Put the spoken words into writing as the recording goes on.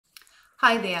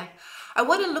Hi there. I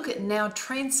want to look at now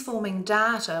transforming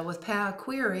data with Power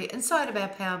Query inside of our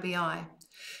Power BI.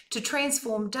 To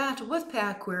transform data with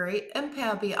Power Query in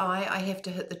Power BI, I have to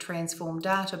hit the Transform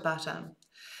Data button.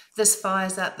 This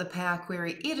fires up the Power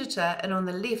Query editor, and on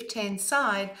the left-hand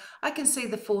side, I can see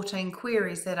the 14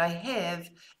 queries that I have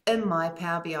in my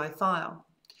Power BI file.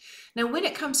 Now, when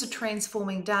it comes to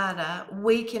transforming data,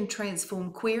 we can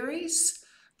transform queries,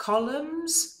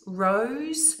 columns,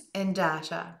 rows, and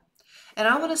data. And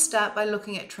I want to start by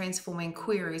looking at transforming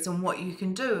queries and what you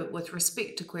can do with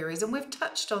respect to queries. And we've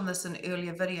touched on this in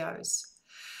earlier videos.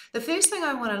 The first thing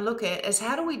I want to look at is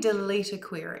how do we delete a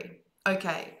query?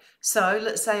 Okay, so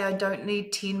let's say I don't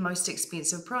need 10 most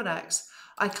expensive products.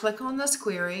 I click on this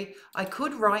query. I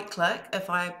could right click if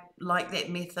I like that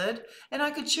method, and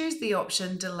I could choose the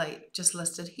option delete, just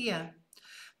listed here.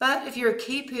 But if you're a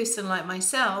key person like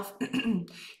myself,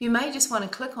 you may just want to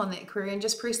click on that query and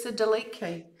just press the delete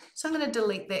key. So I'm going to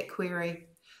delete that query.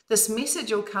 This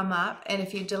message will come up, and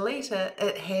if you delete it,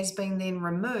 it has been then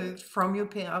removed from your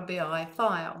Power BI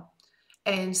file.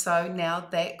 And so now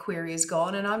that query is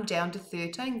gone, and I'm down to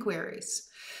 13 queries.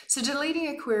 So deleting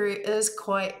a query is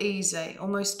quite easy,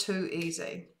 almost too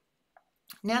easy.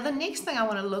 Now the next thing I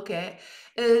want to look at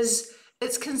is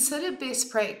it's considered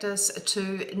best practice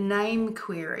to name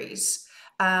queries,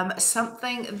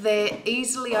 something that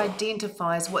easily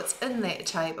identifies what's in that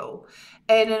table.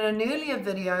 And in an earlier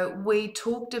video, we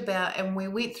talked about and we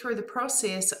went through the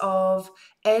process of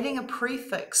adding a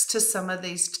prefix to some of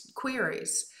these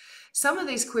queries. Some of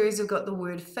these queries have got the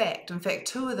word fact. In fact,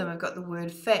 two of them have got the word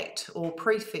fact or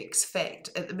prefix fact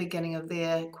at the beginning of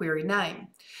their query name.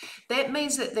 That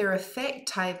means that they're a fact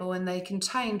table and they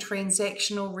contain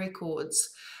transactional records.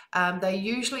 They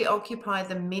usually occupy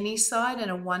the many side in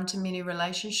a one-to-many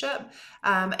relationship,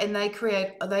 and they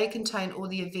contain all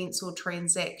the events or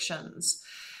transactions.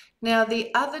 Now,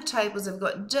 the other tables have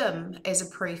got dim as a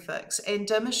prefix, and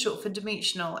dim is short for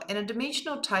dimensional, and a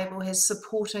dimensional table has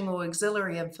supporting or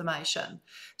auxiliary information.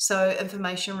 So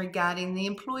information regarding the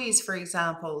employees, for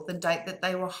example, the date that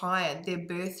they were hired, their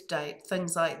birth date,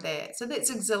 things like that. So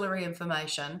that's auxiliary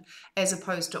information as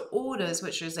opposed to orders,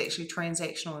 which is actually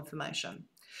transactional information.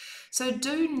 So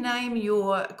do name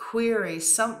your query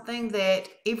something that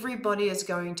everybody is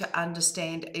going to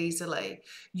understand easily.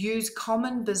 Use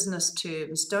common business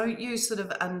terms. Don't use sort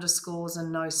of underscores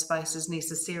and no spaces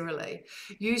necessarily.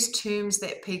 Use terms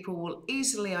that people will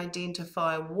easily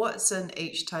identify what's in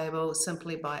each table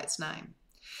simply by its name.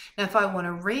 Now, if I want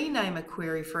to rename a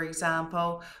query, for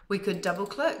example, we could double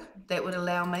click. That would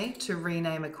allow me to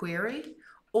rename a query.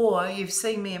 Or you've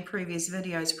seen me in previous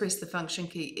videos, press the function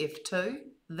key F2.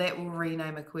 That will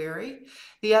rename a query.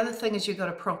 The other thing is you've got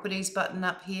a properties button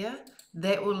up here.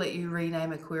 That will let you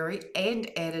rename a query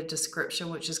and add a description,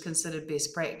 which is considered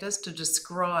best practice to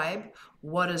describe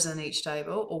what is in each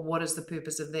table or what is the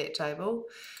purpose of that table.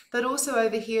 But also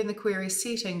over here in the query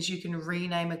settings, you can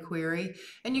rename a query,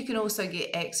 and you can also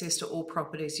get access to all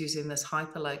properties using this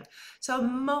hyperlink. So a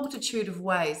multitude of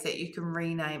ways that you can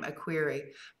rename a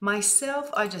query.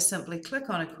 Myself, I just simply click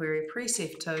on a query, press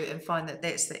F2, and find that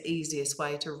that's the easiest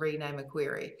way to rename a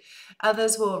query.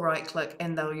 Others will right click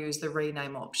and they'll use the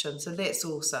rename option. So that's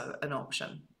also an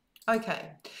option.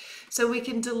 Okay, so we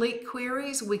can delete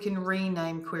queries, we can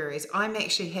rename queries. I'm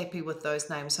actually happy with those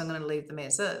names, so I'm going to leave them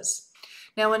as is.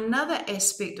 Now, another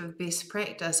aspect of best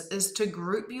practice is to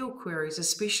group your queries,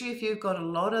 especially if you've got a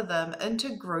lot of them,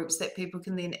 into groups that people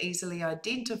can then easily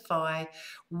identify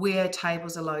where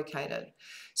tables are located.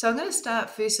 So I'm going to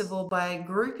start first of all by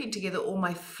grouping together all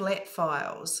my flat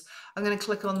files. I'm going to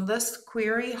click on this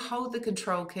query, hold the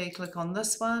control key, click on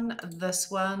this one,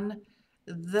 this one,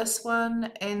 this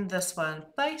one, and this one.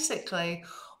 Basically,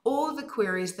 all the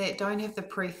queries that don't have the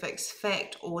prefix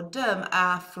fact or dim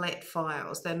are flat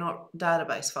files. They're not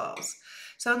database files.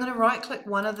 So I'm going to right click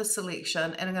one of the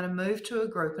selection and I'm going to move to a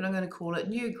group and I'm going to call it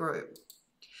new group.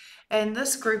 And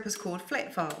this group is called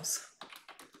flat files.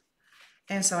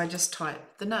 And so I just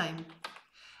type the name.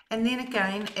 And then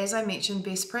again, as I mentioned,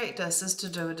 best practice is to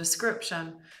do a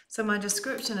description. So my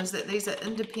description is that these are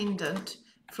independent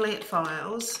flat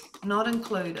files, not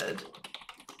included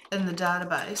in the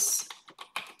database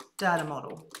data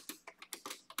model.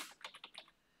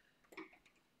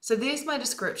 So there's my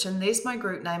description, there's my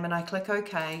group name, and I click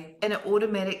OK, and it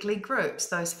automatically groups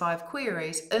those 5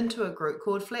 queries into a group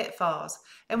called flat files.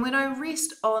 And when I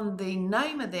rest on the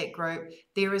name of that group,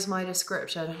 there is my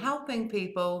description, helping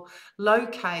people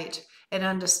locate and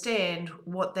understand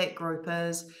what that group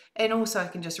is. And also I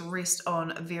can just rest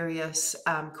on various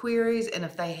queries, and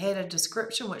if they had a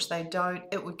description, which they don't,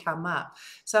 it would come up.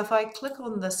 So if I click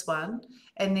on this one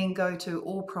and then go to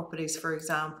all properties, for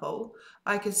example,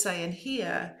 I could say in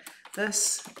here,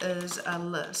 this is a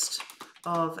list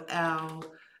of our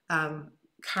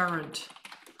current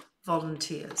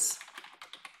volunteers.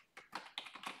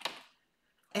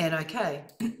 And okay.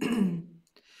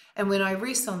 And when I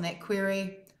rest on that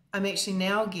query, I'm actually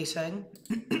now getting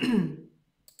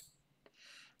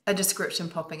a description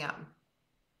popping up.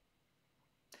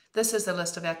 This is a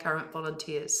list of our current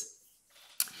volunteers.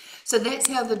 So that's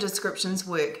how the descriptions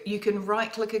work. You can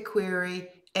right-click a query,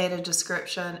 add a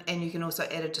description, and you can also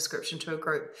add a description to a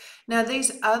group. Now,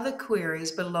 these other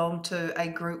queries belong to a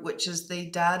group which is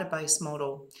the database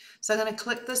model. So I'm going to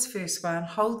click this first one,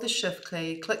 hold the Shift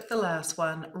key, click the last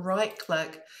one,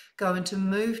 right-click, go into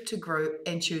Move to Group,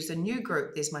 and choose a new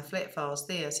group. There's my flat files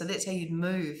there. So that's how you'd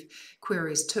move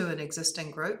queries to an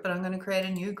existing group, but I'm going to create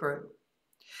a new group.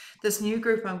 This new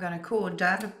group I'm going to call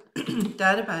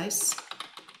Database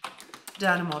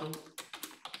Data Model.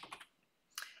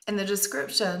 And the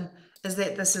description is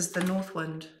that this is the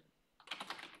Northwind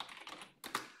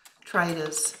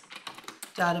Traders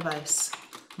Database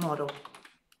Model.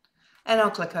 And I'll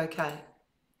click OK.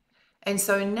 And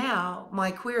so now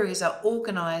my queries are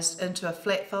organized into a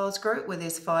flat files group where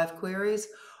there's 5 queries,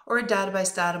 or a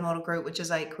database data model group, which is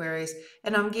 8 queries.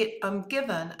 And I'm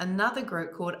given another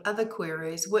group called other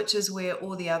queries, which is where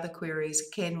all the other queries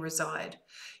can reside.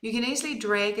 You can easily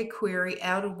drag a query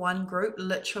out of one group,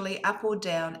 literally up or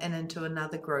down, and into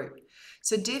another group.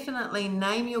 So definitely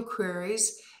name your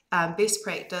queries, best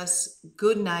practice,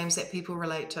 good names that people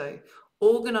relate to.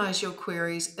 Organize your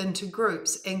queries into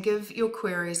groups and give your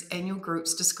queries and your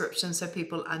groups descriptions so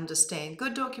people understand.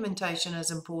 Good documentation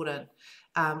is important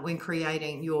when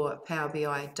creating your Power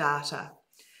BI data.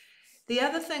 The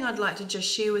other thing I'd like to just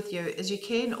share with you is you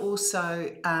can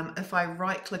also, if I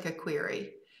right-click a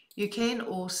query, you can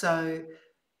also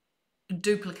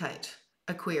duplicate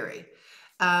a query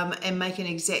and make an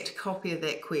exact copy of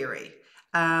that query.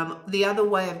 The other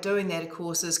way of doing that, of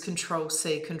course, is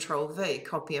Control-C, Control-V,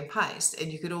 copy and paste.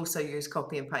 And you could also use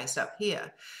copy and paste up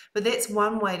here. But that's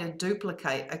one way to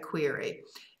duplicate a query.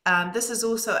 This is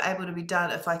also able to be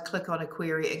done if I click on a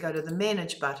query and go to the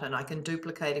Manage button. I can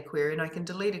duplicate a query and I can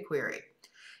delete a query.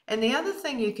 And the other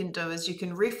thing you can do is you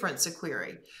can reference a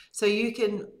query. So you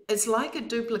can, it's like a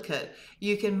duplicate.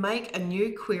 You can make a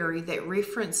new query that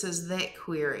references that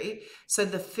query. So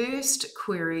the first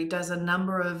query does a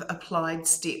number of applied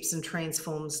steps and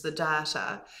transforms the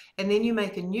data. And then you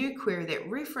make a new query that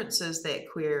references that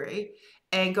query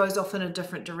and goes off in a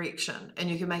different direction. And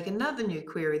you can make another new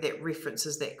query that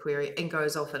references that query and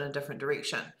goes off in a different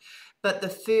direction. But the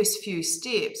first few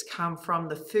steps come from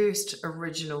the first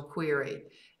original query,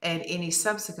 and any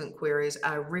subsequent queries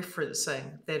are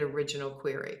referencing that original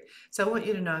query. So I want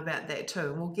you to know about that too,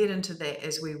 and we'll get into that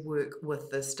as we work with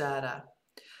this data.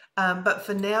 But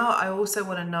for now, I also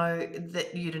want to know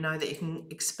that you can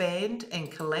expand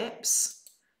and collapse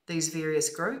these various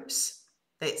groups.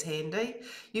 That's handy.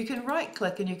 You can right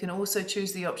click and you can also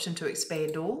choose the option to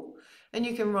expand all, and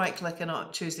you can right click and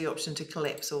choose the option to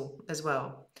collapse all as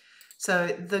well. So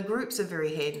the groups are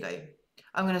very handy.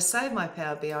 I'm going to save my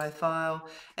Power BI file,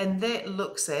 and that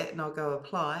looks at, and I'll go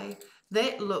apply,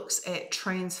 that looks at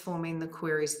transforming the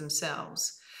queries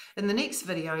themselves. In the next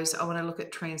videos, I want to look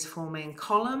at transforming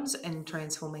columns and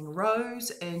transforming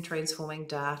rows and transforming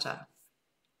data.